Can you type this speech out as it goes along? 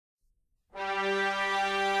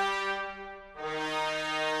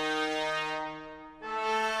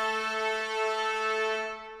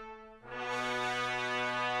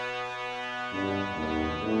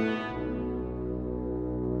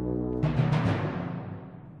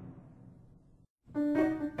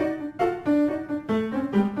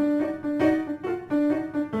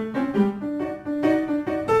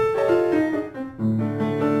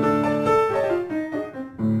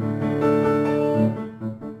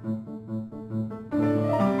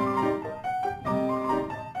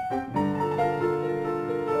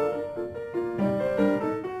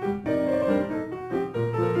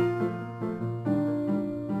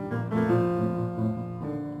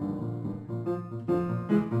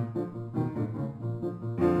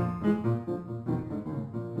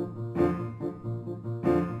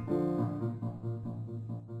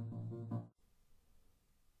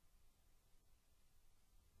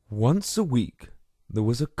Once a week there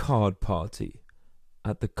was a card party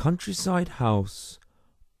at the countryside house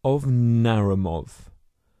of Naramov,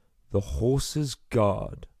 the Horse's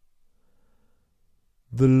Guard.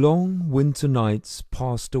 The long winter nights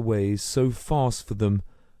passed away so fast for them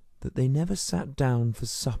that they never sat down for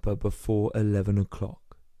supper before 11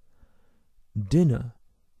 o'clock. Dinner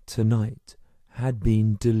tonight had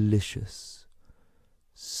been delicious.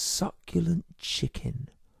 Succulent chicken,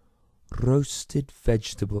 roasted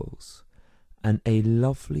vegetables, and a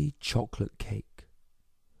lovely chocolate cake.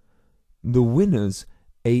 The winners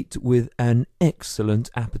ate with an excellent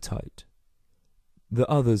appetite. The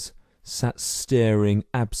others sat staring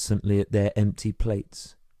absently at their empty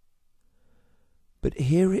plates. But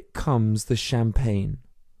here it comes the champagne.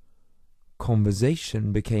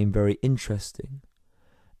 Conversation became very interesting,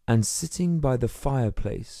 and sitting by the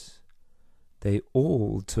fireplace, they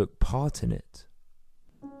all took part in it.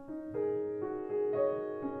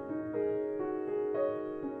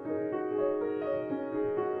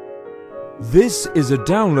 This is a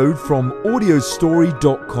download from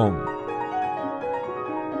audiostory.com.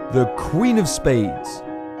 The Queen of Spades,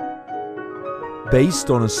 based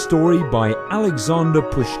on a story by Alexander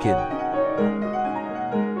Pushkin.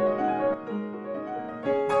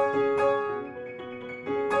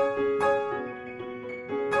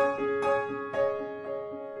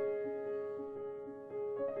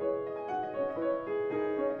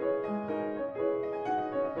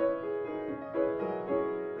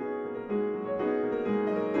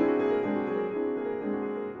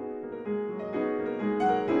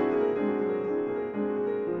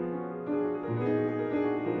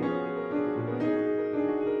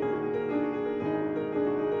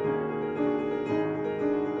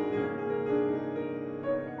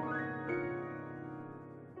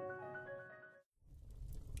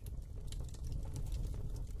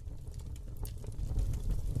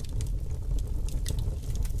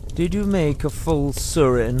 Did you make a full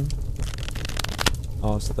surin?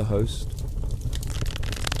 Asked the host.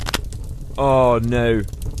 Oh no,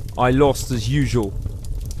 I lost as usual.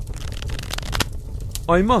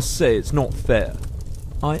 I must say it's not fair.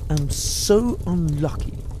 I am so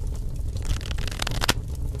unlucky.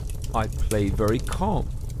 I play very calm,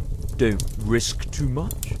 don't risk too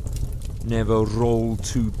much, never roll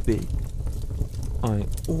too big. I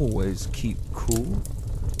always keep cool.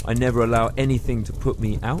 I never allow anything to put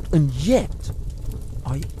me out, and yet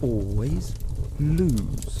I always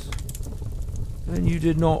lose. And you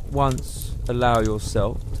did not once allow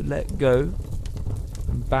yourself to let go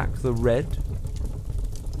and back the red.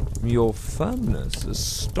 Your firmness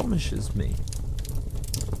astonishes me.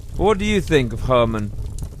 What do you think of Herman?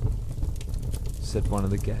 Said one of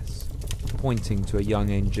the guests, pointing to a young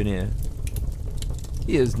engineer.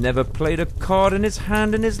 He has never played a card in his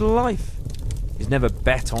hand in his life. He's never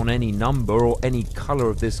bet on any number or any colour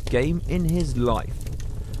of this game in his life.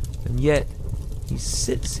 And yet he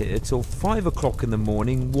sits here till 5 o'clock in the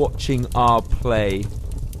morning watching our play.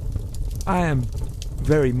 I am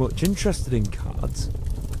very much interested in cards,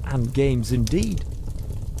 and games indeed,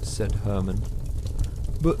 said Herman.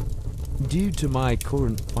 But due to my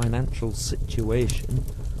current financial situation,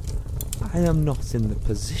 I am not in the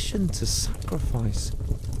position to sacrifice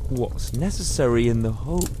what's necessary in the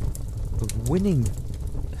hope of winning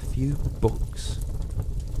a few bucks.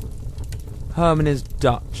 Herman is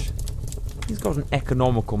Dutch. He's got an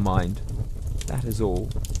economical mind, that is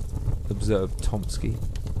all, observed Tomsky.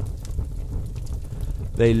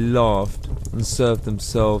 They laughed and served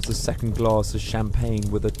themselves a second glass of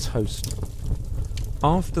champagne with a toast.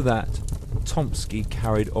 After that, Tomsky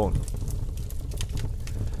carried on.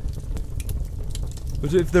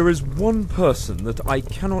 But if there is one person that I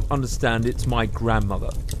cannot understand, it's my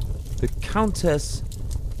grandmother, the Countess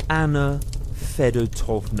Anna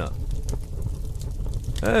Fedotovna.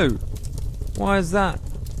 Oh, why is that?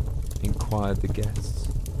 Inquired the guests.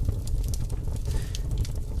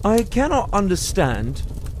 I cannot understand,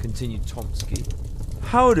 continued Tomsky,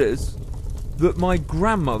 how it is that my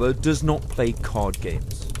grandmother does not play card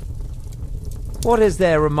games. What is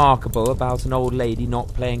there remarkable about an old lady not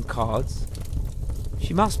playing cards?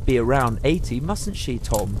 She must be around 80, mustn't she,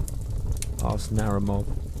 Tom? Asked Naramov.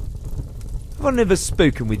 Have I never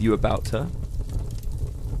spoken with you about her?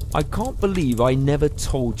 I can't believe I never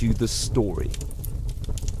told you the story.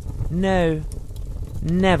 No,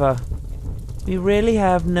 never. We really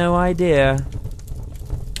have no idea.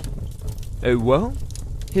 Oh well,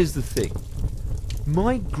 here's the thing.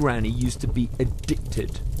 My granny used to be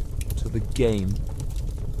addicted to the game